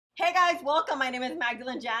Hey guys, welcome. My name is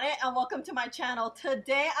MagdalineJanet and welcome to my channel.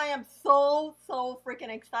 Today I am so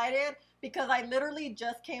freaking excited because I literally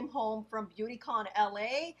just came home from Beautycon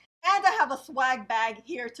LA and I have a swag bag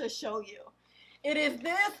here to show you. It is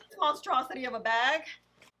this monstrosity of a bag.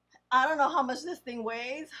 I don't know how much this thing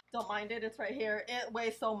weighs. Don't mind it, it's right here. It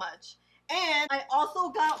weighs so much. And I also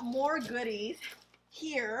got more goodies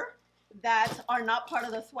here that are not part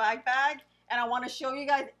of the swag bag. And I want to show you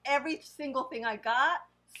guys every single thing I got.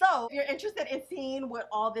 So if you're interested in seeing what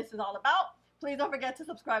all this is all about, please don't forget to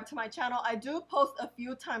subscribe to my channel. I do post a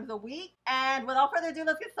few times a week. And without further ado,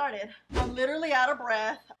 let's get started. I'm literally out of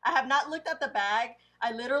breath. I have not looked at the bag.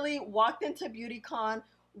 I literally walked into Beautycon,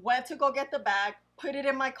 went to go get the bag, put it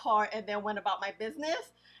in my car, and then went about my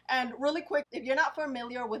business. And really quick, if you're not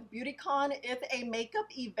familiar with Beautycon, it's a makeup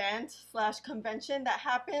event slash convention that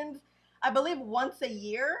happens, I believe, once a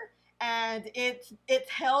year. And it's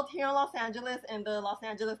held here in Los Angeles in the Los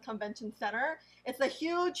Angeles Convention Center. It's a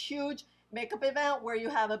huge makeup event where you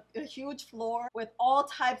have a huge floor with all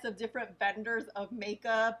types of different vendors of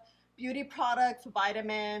makeup, beauty products,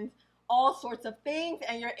 vitamins, all sorts of things,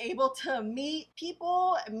 and you're able to meet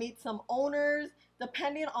people, meet some owners,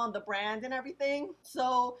 depending on the brand and everything.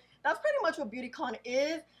 So that's pretty much what Beautycon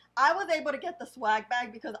is. I was able to get the swag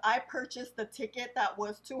bag because I purchased the ticket that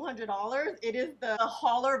was $200. It is the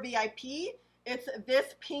Hauler VIP. It's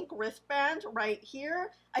this pink wristband right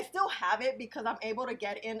here. I still have it because I'm able to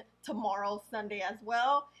get in tomorrow, Sunday as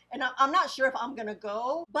well. And I'm not sure if I'm gonna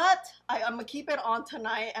go, but I'm gonna keep it on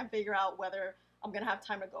tonight and figure out whether I'm gonna have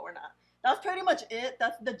time to go or not. That's pretty much it.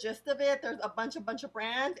 That's the gist of it. There's a bunch of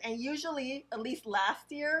brands, and usually, at least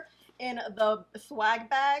last year, in the swag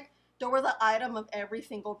bag, there was an item of every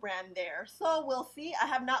single brand there. So we'll see. I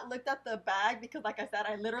have not looked at the bag because, like I said,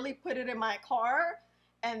 I literally put it in my car,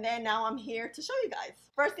 and then now I'm here to show you guys.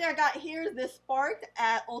 First thing I got here is this Sparked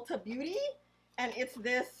at Ulta Beauty, and it's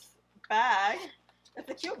this bag. It's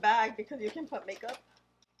a cute bag because you can put makeup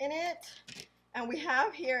in it. And we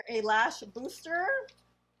have here a lash booster.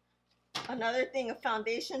 Another thing, a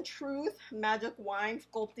Foundation Truth Magic Wine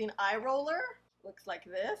Sculpting Eye Roller. Looks like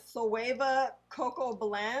this. Zoeva Koko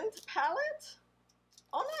Blend Palette.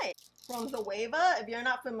 Oh, nice. From Zoeva. If you're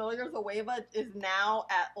not familiar, Zoeva is now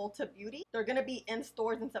at Ulta Beauty. They're going to be in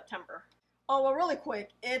stores in September. Oh, well, really quick.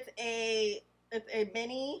 It's a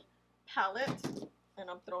mini palette. And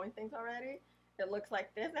I'm throwing things already. It looks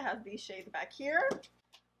like this. It has these shades back here.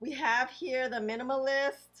 We have here the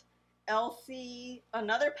Minimalist LC,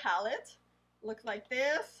 another palette. Looks like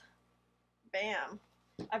this. Bam.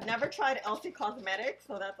 I've never tried LC Cosmetics,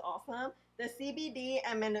 so that's awesome. The CBD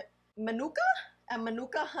and Manuka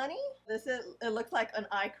honey. It looks like an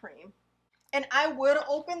eye cream. And I would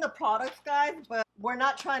open the products, guys, but we're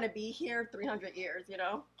not trying to be here 300 years, you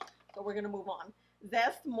know? So we're gonna move on.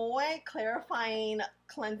 Zest Moy Clarifying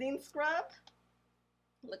Cleansing Scrub.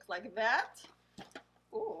 Looks like that.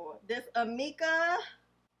 Ooh, this Amika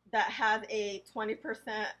that has a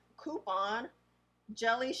 20% coupon.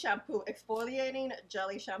 Jelly shampoo, exfoliating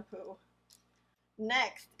jelly shampoo.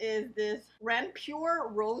 Next is this Ren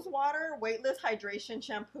Pure Rose Water Weightless Hydration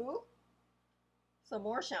Shampoo. Some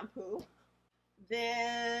more shampoo.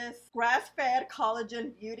 This Grass-Fed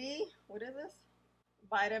Collagen Beauty. What is this?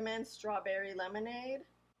 Vitamin Strawberry Lemonade.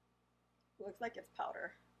 Looks like it's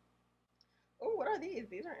powder. Oh, what are these?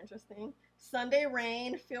 These are interesting. Sunday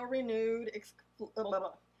Rain Feel Renewed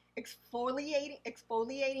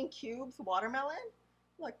Exfoliating Cubes Watermelon.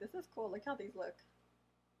 Look, this is cool. Look how these look.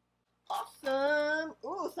 Awesome.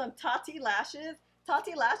 Ooh, some Tati Lashes.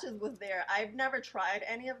 Tati Lashes was there. I've never tried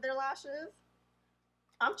any of their lashes.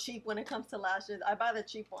 I'm cheap when it comes to lashes. I buy the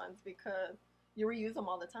cheap ones because you reuse them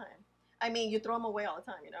all the time. I mean, you throw them away all the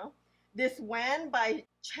time, you know? This Wen by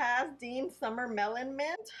Chaz Dean Summer Melon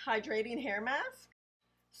Mint Hydrating Hair Mask.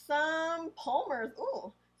 Some Palmer's.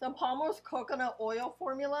 Ooh. Some Palmer's Coconut Oil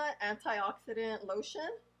Formula Antioxidant Lotion.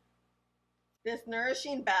 This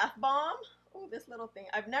Nourishing Bath Bomb. Oh, this little thing.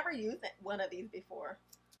 I've never used one of these before.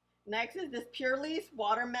 Next is this Pure Leaf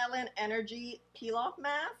Watermelon Energy Peel-Off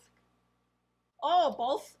Mask. Oh,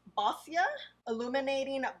 Bossia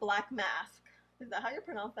Illuminating Black Mask. Is that how you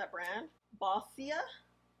pronounce that brand? Bossia.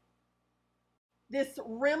 This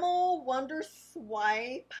Rimmel Wonder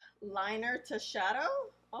Swipe Liner to Shadow.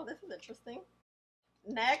 Oh, this is interesting.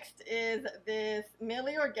 Next is this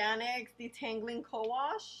Millie Organics Detangling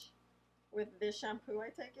Co-Wash with this shampoo, I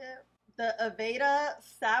take it. The Aveda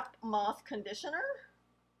Sap Moss Conditioner.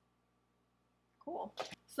 Cool.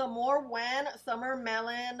 Some more Wen Summer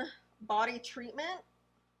Melon Body Treatment.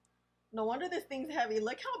 No wonder this thing's heavy.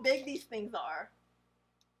 Look how big these things are.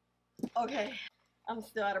 Okay, I'm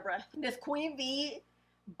still out of breath. This Queen V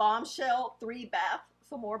Bombshell 3 bath,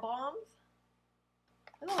 some more bombs.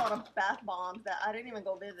 There's a lot of bath bombs that I didn't even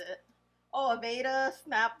go visit. Oh, Aveda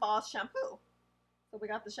Snap Boss shampoo. So we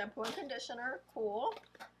got the shampoo and conditioner, cool.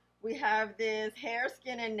 We have this hair,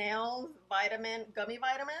 skin, and nails gummy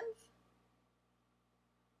vitamins.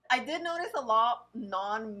 I did notice a lot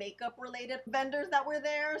non-makeup related vendors that were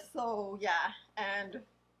there, so yeah, and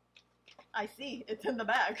I see it's in the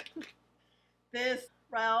bag. This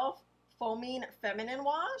Ralph Foaming Feminine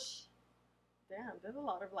Wash. Damn, there's a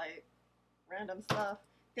lot of like random stuff.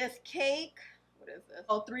 This Cake, what is this?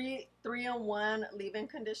 Oh, 3-in-1 leave-in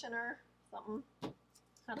conditioner, something.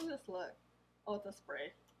 How does this look? Oh, it's a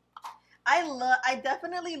spray. I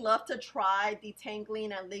definitely love to try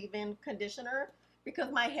detangling and leave-in conditioner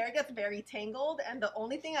because my hair gets very tangled, and the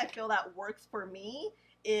only thing I feel that works for me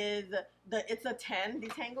is it's a 10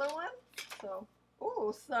 detangler one. So,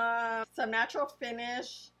 ooh, some natural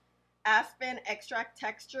finish Aspen extract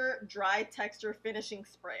texture dry texture finishing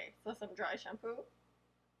spray. So some dry shampoo.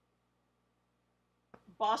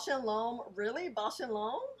 Bausch & Lomb, really? Bausch &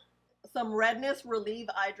 Lomb? Some redness relieve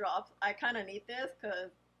eye drops. I kind of need this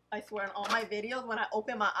because I swear in all my videos, when I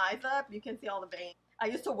open my eyes up, you can see all the veins. I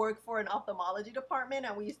used to work for an ophthalmology department,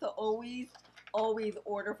 and we used to always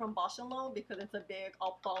order from Bausch & Lomb because it's a big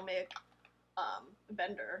ophthalmic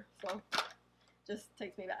vendor. So just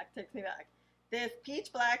takes me back. This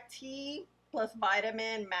peach black tea plus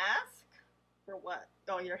vitamin mask for what?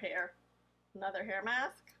 Oh, your hair. Another hair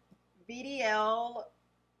mask. VDL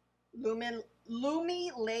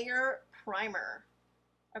Lumi Layer Primer.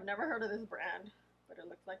 I've never heard of this brand, but it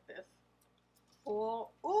looks like this.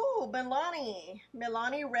 Cool. Ooh,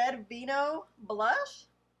 Milani Red Vino Blush.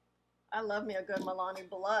 I love me a good Milani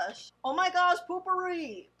blush. Oh my gosh,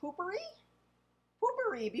 Poopery.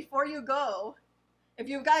 Before you go. If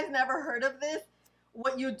you guys never heard of this,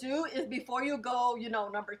 what you do is before you go, you know,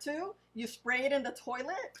 number 2, you spray it in the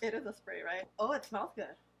toilet. It is a spray, right? Oh, it smells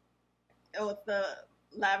good. Oh, it's the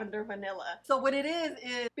lavender vanilla. So what it is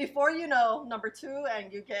before you know, number 2,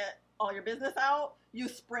 and you get all your business out, you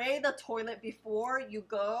spray the toilet before you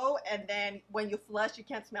go, and then when you flush, you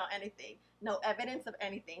can't smell anything. No evidence of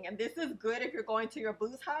anything. And this is good if you're going to your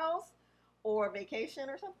boo's house or vacation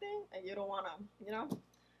or something, and you don't want to, you know.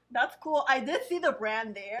 That's cool. I did see the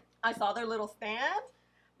brand there. I saw their little stand,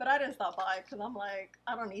 but I didn't stop by because I'm like,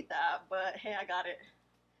 I don't need that, but hey, I got it.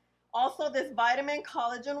 Also, this vitamin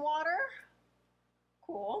collagen water.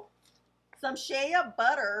 Cool. Some shea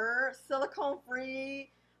butter,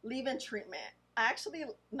 silicone-free leave-in treatment. Actually,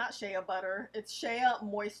 not shea butter. It's shea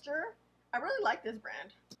moisture. I really like this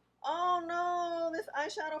brand. Oh no, this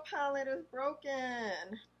eyeshadow palette is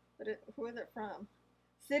broken. Who is it from?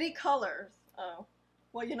 City Colors. Oh.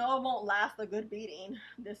 Well, you know it won't last a good beating.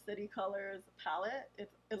 This City Colors palette.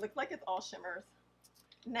 It looks like it's all shimmers.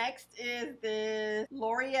 Next is this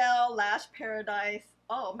L'Oreal Lash Paradise.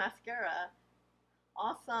 Oh, mascara.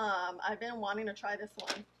 Awesome. I've been wanting to try this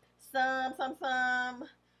one.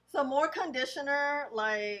 Some more conditioner.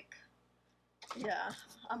 Like, yeah,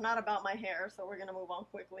 I'm not about my hair, so we're gonna move on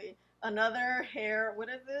quickly. Another hair. What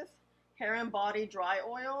is this? Hair and Body Dry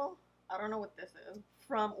Oil. I don't know what this is.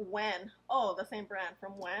 From When. Oh, the same brand.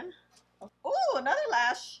 From When. Oh,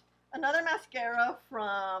 another mascara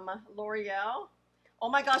from L'Oreal. Oh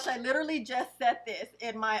my gosh, I literally just said this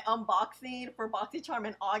in my unboxing for BoxyCharm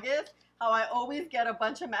in August, how I always get a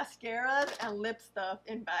bunch of mascaras and lip stuff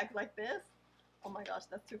in bags like this. Oh my gosh,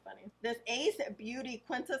 that's too funny. This Ace Beauty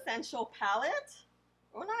Quintessential Palette.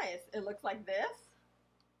 Oh, nice. It looks like this.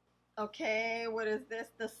 Okay, what is this?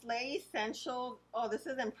 The Slay Essentials. Oh, this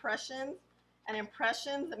is Impressions. An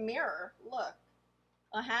Impressions mirror. Look.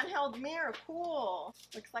 A handheld mirror. Cool.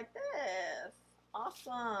 Looks like this.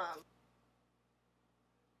 Awesome.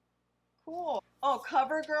 Cool. Oh,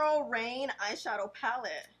 CoverGirl Rain eyeshadow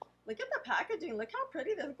palette. Look at the packaging. Look how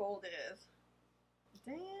pretty this gold is.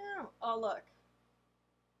 Damn. Oh, look.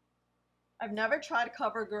 I've never tried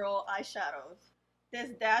CoverGirl eyeshadows.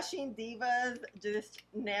 This Dashing Divas just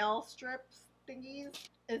nail strips thingies.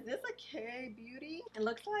 Is this a K Beauty? It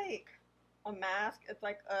looks like a mask. It's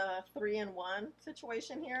like a 3-in-1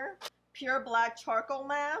 situation here. Pure Black Charcoal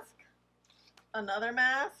Mask. Another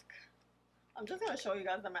mask. I'm just going to show you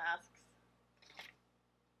guys the masks.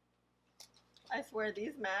 I swear,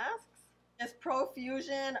 these masks. This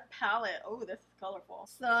Profusion palette. Oh, this is colorful.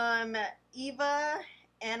 Some Eva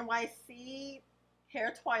NYC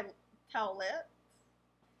hair towelette.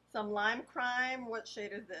 Some Lime Crime. What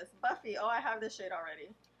shade is this? Buffy. Oh, I have this shade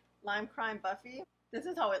already. Lime Crime Buffy. This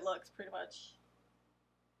is how it looks, pretty much.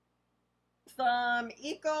 Some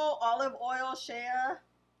Eco Olive Oil Shea.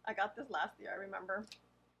 I got this last year, I remember.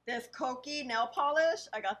 This Koko nail polish.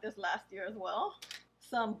 I got this last year as well.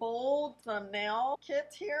 Some bold, some nail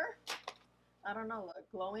kits here. I don't know, like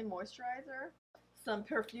glowing moisturizer. Some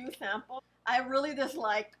perfume sample. I really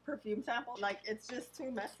dislike perfume samples. Like, it's just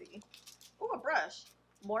too messy. Oh, a brush.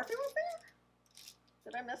 Morphe was there?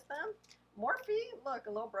 Did I miss them? Morphe, look,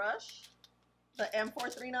 a little brush. The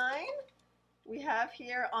M439. We have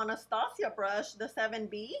here Anastasia brush, the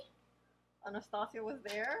 7B. Anastasia was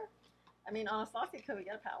there. I mean, Anastasia, could we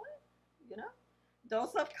get a palette? You know?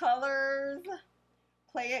 Dose of Colors,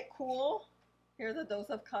 Play It Cool. Here's a Dose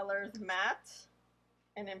of Colors matte.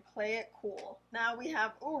 And then Play It Cool. Now we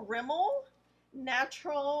have, ooh, Rimmel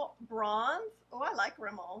Natural Bronze. Oh, I like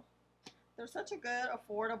Rimmel. They're such a good,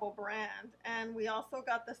 affordable brand. And we also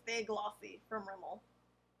got the Stay Glossy from Rimmel.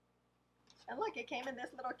 And look, it came in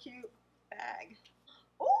this little cute bag.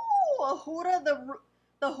 Oh, a Huda,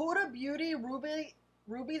 the Huda Beauty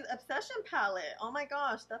Ruby's Obsession palette. Oh my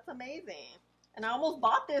gosh, that's amazing. And I almost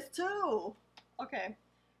bought this too. Okay.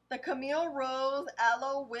 The Camille Rose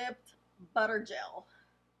Aloe Whipped Butter Gel.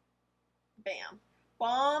 Bam.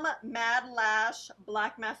 Balm Mad Lash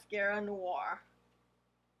Black Mascara Noir.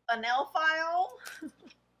 A nail file.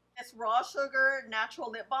 This Raw Sugar Natural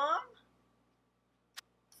Lip Balm.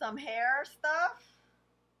 Some hair stuff.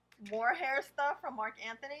 More hair stuff from Marc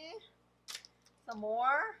Anthony. Some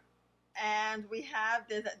more. And we have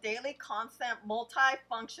this Daily Consent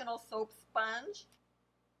Multifunctional Soap Sponge.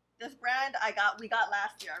 This brand we got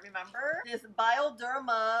last year, I remember. This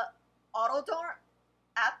Bioderma Autoderm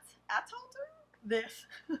this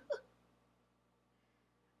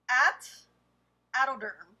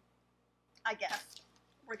Atoderm, I guess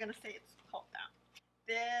we're gonna say it's called that.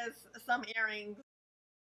 There's some earrings.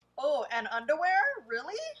 Oh, and underwear?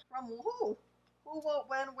 Really? From who? Who, what,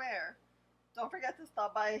 when, where? Don't forget to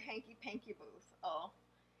stop by Hanky Panky booth. Oh,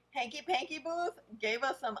 Hanky Panky booth gave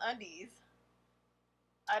us some undies.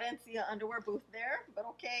 I didn't see an underwear booth there, but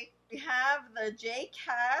okay. We have the J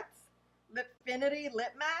Cat's Lipfinity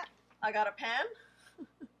Lip Matte. I got a pen.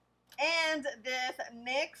 And this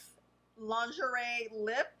NYX Lingerie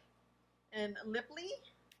Lip in Liply.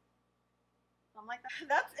 Something like that.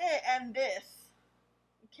 That's it. And this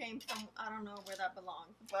came from, I don't know where that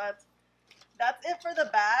belongs, but that's it for the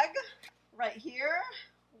bag. Right here,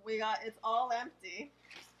 we got, it's all empty.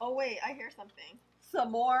 Oh wait, I hear something. Some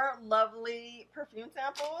more lovely perfume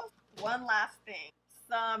samples. One last thing.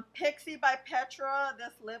 Some Pixie by Petra,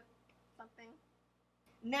 this lip something.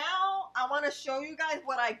 Now I want to show you guys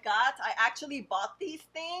what I got. I actually bought these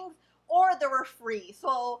things, or they were free.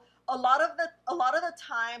 So a lot of the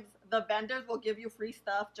times the vendors will give you free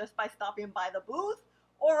stuff just by stopping by the booth.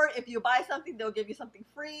 Or if you buy something, they'll give you something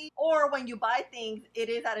free. Or when you buy things, it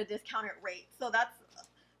is at a discounted rate. So that's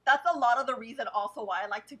a lot of the reason also why I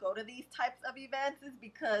like to go to these types of events, is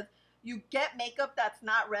because you get makeup that's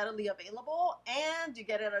not readily available and you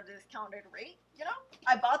get it at a discounted rate, you know?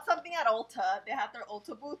 I bought something at Ulta. They had their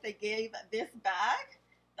Ulta booth. They gave this bag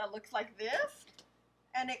that looks like this.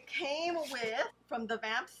 And it came with, from the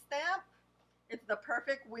Vamp stamp, it's the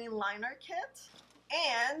Perfect Wing Liner Kit.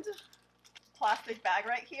 And plastic bag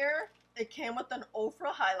right here. It came with an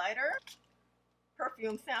Ofra highlighter,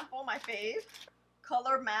 perfume sample, my fave,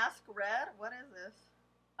 color mask red. What is this?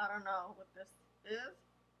 I don't know what this is.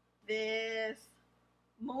 This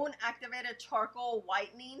moon activated charcoal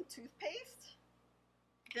whitening toothpaste.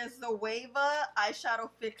 This Zoeva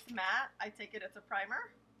eyeshadow fix matte. I take it it's a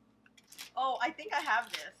primer. Oh, I think I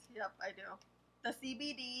have this. Yep, I do. The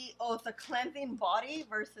CBD. Oh, it's a cleansing body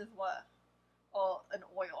versus what? Oh, an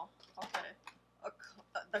oil. Okay.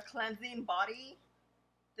 The cleansing body.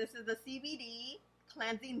 This is the CBD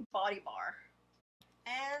cleansing body bar.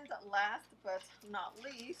 And last but not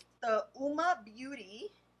least, the Uma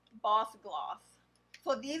Beauty Boss Gloss.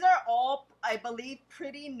 So these are all, I believe,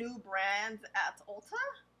 pretty new brands at Ulta.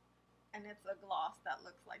 And it's a gloss that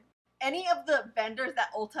looks like any of the vendors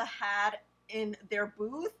that Ulta had in their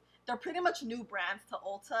booth. They're pretty much new brands to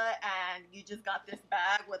Ulta, and you just got this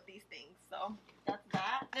bag with these things. So that's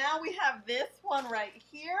that. Now we have this one right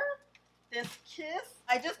here. This Kiss.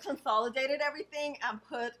 I just consolidated everything and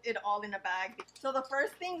put it all in a bag. So the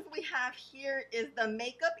first things we have here is the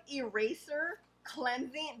Makeup Eraser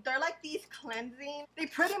Cleansing. They're like these cleansing. They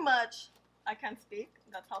pretty much, I can't speak.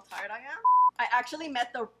 That's how tired I am. I actually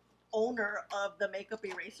met the owner of the Makeup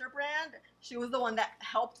Eraser brand. She was the one that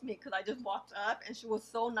helped me because I just walked up and she was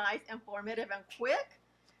so nice, informative, and quick,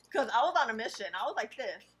 because I was on a mission. I was like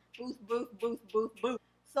this. Boost, boost, boost, boost, boost.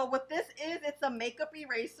 So what this is, it's a makeup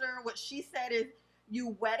eraser. What she said is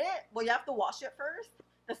you wet it. Well, you have to wash it first.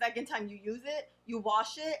 The second time you use it, you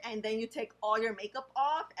wash it, and then you take all your makeup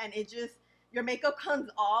off, and it just your makeup comes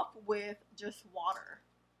off with just water.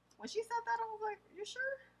 When she said that, I was like, you sure?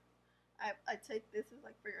 I take this as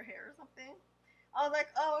like for your hair or something. I was like,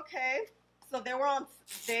 oh, okay. So they were on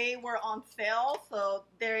sale. So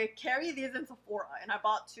they carry these in Sephora, and I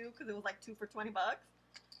bought two because it was like 2 for $20.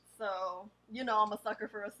 So, you know, I'm a sucker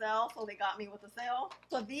for a sale, so they got me with a sale.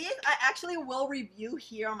 So these I actually will review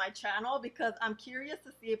here on my channel because I'm curious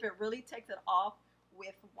to see if it really takes it off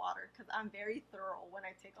with water, because I'm very thorough when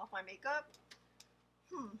I take off my makeup.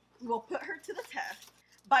 We'll put her to the test.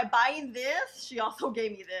 By buying this, she also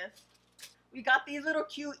gave me this. We got these little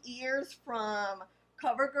cute ears from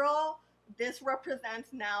CoverGirl. This represents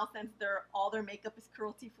now, since all their makeup is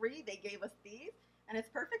cruelty free, they gave us these. And it's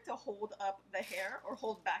perfect to hold up the hair or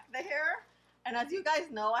hold back the hair. And as you guys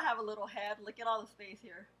know, I have a little head. Look at all the space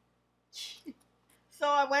here. So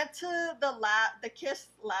I went to the Kiss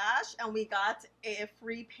Lash and we got a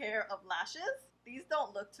free pair of lashes. These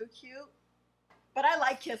don't look too cute, but I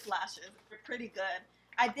like Kiss lashes. They're pretty good.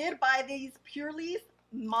 I did buy these Purely's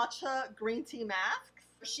matcha green tea masks,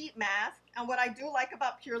 sheet masks. And what I do like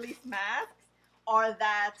about Purely's masks are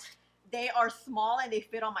that they are small and they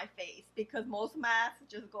fit on my face, because most masks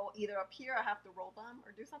just go either up here, I have to roll them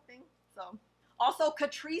or do something. So also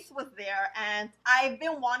Catrice was there, and I've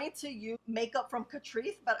been wanting to use makeup from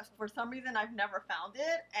Catrice, but for some reason I've never found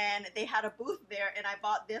it, and they had a booth there and I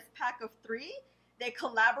bought this pack of 3. They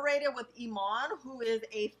collaborated with Iman, who is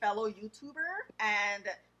a fellow YouTuber, and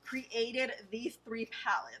created these 3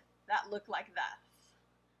 palettes that look like that.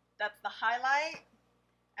 That's the highlight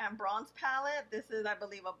and bronze palette. This is, I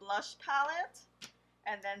believe, a blush palette,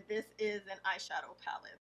 and then this is an eyeshadow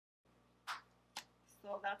palette.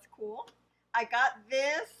 So that's cool. I got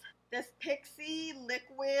this Pixie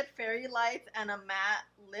liquid fairy lights and a matte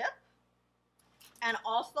lip, and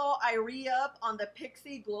also I re-up on the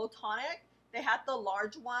Pixie Glow Tonic. They had the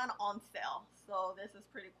large one on sale, so this is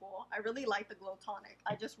pretty cool. I really like the Glow Tonic.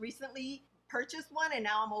 I just recently purchased one and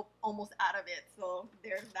now I'm almost out of it, so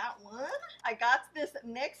there's that one. I got this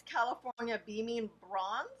NYX California Beaming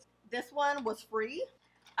Bronze. This one was free.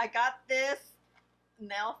 I got this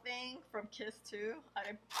nail thing from Kiss too.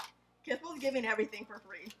 Kiss was giving everything for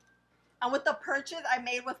free. And with the purchase I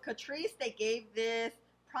made with Catrice, they gave this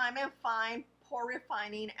Prime and Fine Pore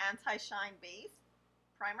Refining Anti-Shine Base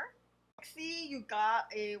Primer. See, you got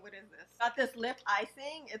a, what is this? Got this lip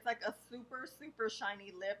icing. It's like a super, super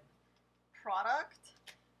shiny lip product.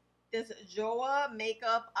 This Joa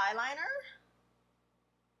makeup eyeliner.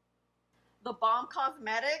 The Balm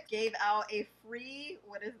Cosmetics gave out a free,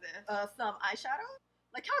 what is this? Some eyeshadow.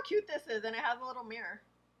 Like how cute this is, and it has a little mirror.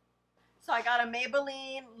 So I got a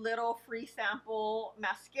Maybelline little free sample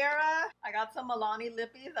mascara. I got some Milani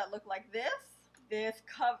lippies that look like this. This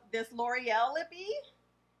L'Oreal lippy,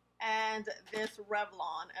 and this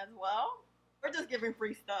Revlon as well. We're just giving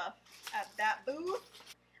free stuff at that booth.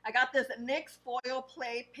 I got this NYX Foil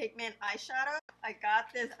Play Pigment Eyeshadow. I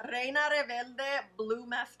got this Reina Rebelde Blue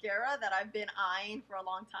Mascara that I've been eyeing for a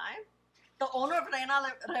long time. The owner of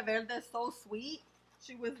Reina Rebelde is so sweet.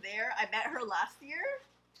 She was there. I met her last year.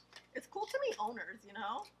 It's cool to meet owners, you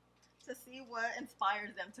know, to see what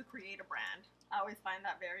inspires them to create a brand. I always find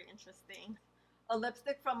that very interesting. A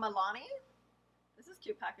lipstick from Milani. This is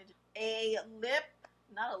cute packaging. A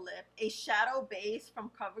shadow base from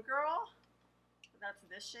CoverGirl. That's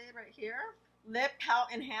this shade right here. Lip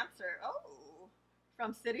Pout Enhancer. Oh,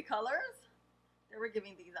 from City Colors. They were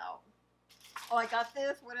giving these out. Oh, I got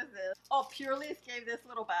this. What is this? Oh, Purely's gave this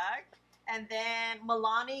little bag. And then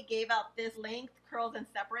Milani gave out this Length Curls and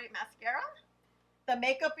Separate mascara. The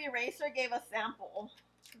Makeup Eraser gave a sample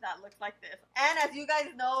that looks like this. And as you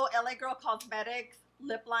guys know, LA Girl Cosmetics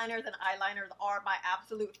lip liners and eyeliners are my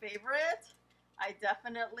absolute favorite. I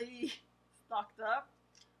definitely stocked up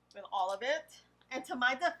with all of it. And to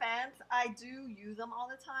my defense, I do use them all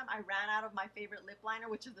the time. I ran out of my favorite lip liner,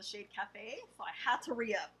 which is the shade Cafe, so I had to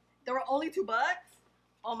re-up. They were only $2.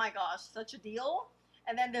 Oh my gosh, such a deal.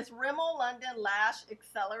 And then this Rimmel London Lash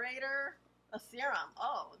Accelerator, a serum.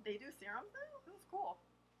 Oh, they do serums now? This is cool.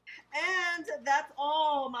 And that's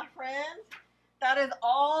all, my friends. That is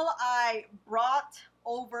all I brought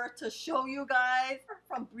over to show you guys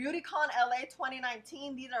from Beautycon LA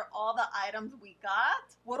 2019. These are all the items we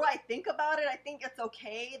got. What do I think about it? I think it's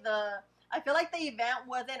okay. I feel like the event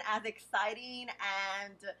wasn't as exciting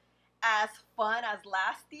and as fun as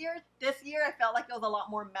last year. This year I felt like it was a lot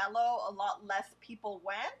more mellow, a lot less people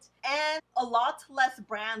went, and a lot less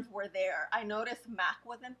brands were there. I noticed MAC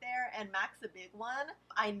wasn't there, and MAC's a big one.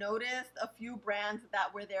 I noticed a few brands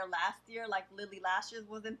that were there last year, like Lily Lashes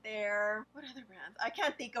wasn't there. What other brands? I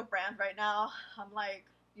can't think of brands right now. I'm like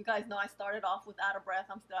You guys know I started off with out of breath.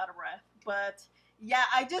 I'm still out of breath. But yeah,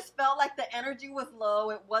 I just felt like the energy was low.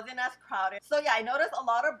 It wasn't as crowded. So yeah, I noticed a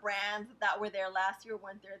lot of brands that were there last year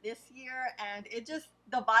went there this year, and it just,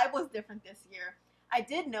 the vibe was different this year. I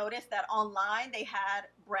did notice that online they had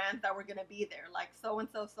brands that were gonna be there, like so and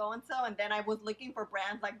so, so and so, and then I was looking for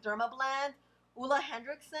brands like Dermablend, Ulla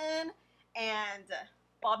Hendrickson, and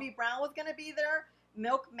Bobbi Brown was gonna be there,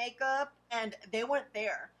 Milk Makeup, and they weren't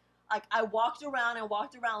there. Like I walked around and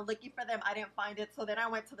walked around looking for them. I didn't find it, so then I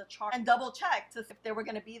went to the chart and double checked to see if they were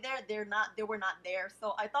gonna be there. They were not there.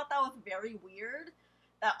 So I thought that was very weird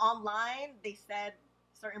that online they said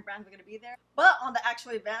certain brands were gonna be there, but on the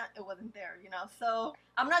actual event it wasn't there, you know. So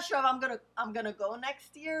I'm not sure if I'm gonna go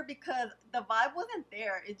next year because the vibe wasn't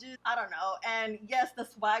there. It just, I don't know. And yes, the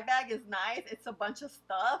swag bag is nice. It's a bunch of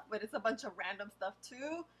stuff, but it's a bunch of random stuff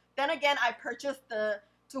too. Then again, I purchased the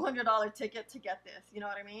 $200 ticket to get this, you know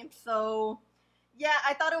what I mean? So yeah,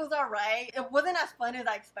 I thought it was all right. It wasn't as fun as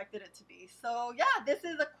I expected it to be. So yeah, this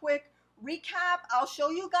is a quick recap. I'll show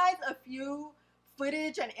you guys a few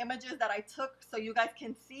footage and images that I took so you guys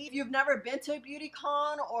can see if you've never been to a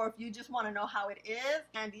Beautycon or if you just want to know how it is.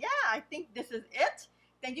 And yeah, I think this is it.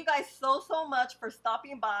 Thank you guys so much for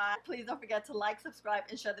stopping by. Please don't forget to like, subscribe,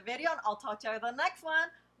 and share the video, and I'll talk to you in the next one.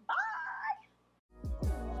 Bye.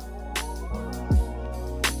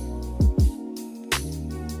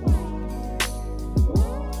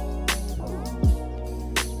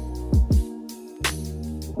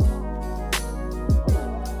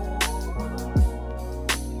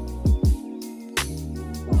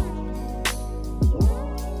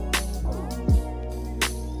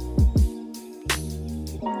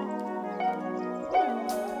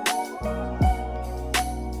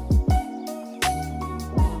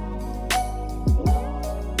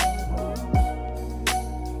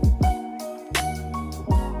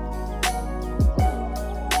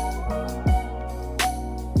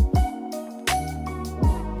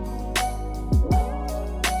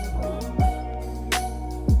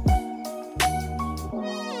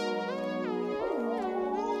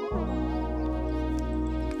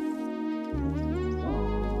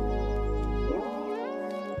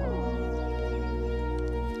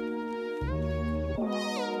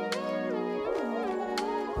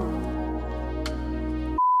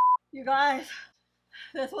 You guys,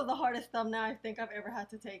 this was the hardest thumbnail I think I've ever had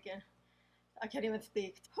to take in. I can't even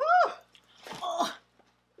speak. Whew! Oh.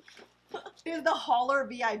 Here's the Holler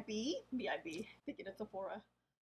VIB. VIB. Thinking it's Sephora.